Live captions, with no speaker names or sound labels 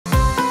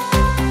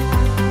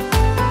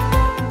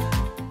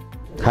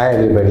Hi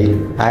everybody,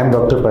 I am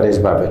Dr. Paresh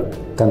Babel,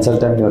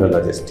 consultant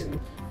neurologist.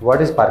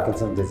 What is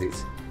Parkinson's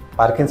disease?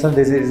 Parkinson's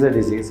disease is a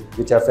disease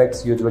which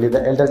affects usually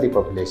the elderly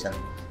population,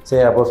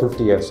 say above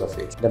 50 years of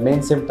age. The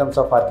main symptoms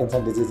of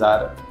Parkinson's disease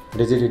are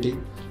rigidity,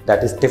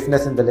 that is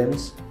stiffness in the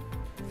limbs,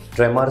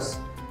 tremors,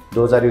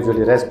 those are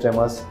usually rest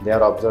tremors. They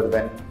are observed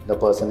when the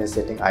person is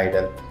sitting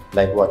idle,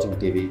 like watching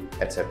TV,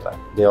 etc.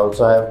 They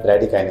also have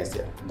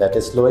bradykinesia, that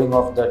is slowing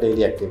of the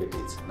daily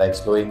activities, like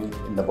slowing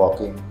in the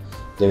walking.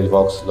 They will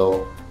walk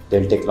slow, they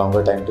will take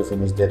longer time to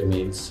finish their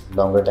meals,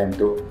 longer time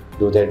to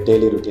do their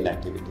daily routine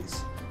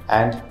activities.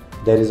 And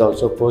there is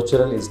also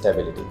postural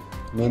instability,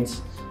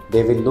 means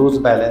they will lose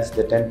balance,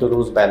 they tend to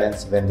lose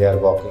balance when they are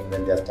walking,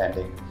 when they are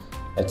standing,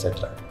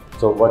 etc.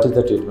 So what is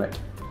the treatment?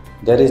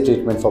 There is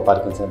treatment for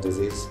Parkinson's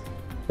disease.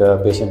 The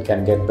patient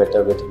can get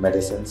better with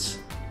medicines,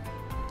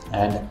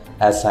 and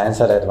as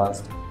science are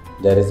advanced,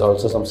 there is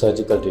also some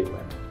surgical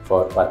treatment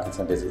for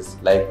Parkinson's disease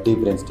like deep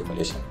brain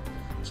stimulation.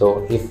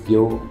 So if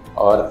you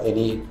or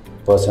any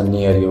person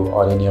near you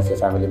or any of your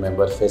family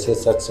member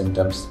faces such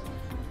symptoms,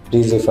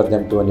 please refer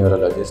them to a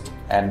neurologist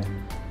and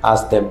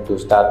ask them to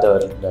start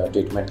the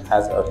treatment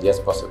as early as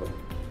possible.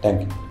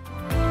 Thank you.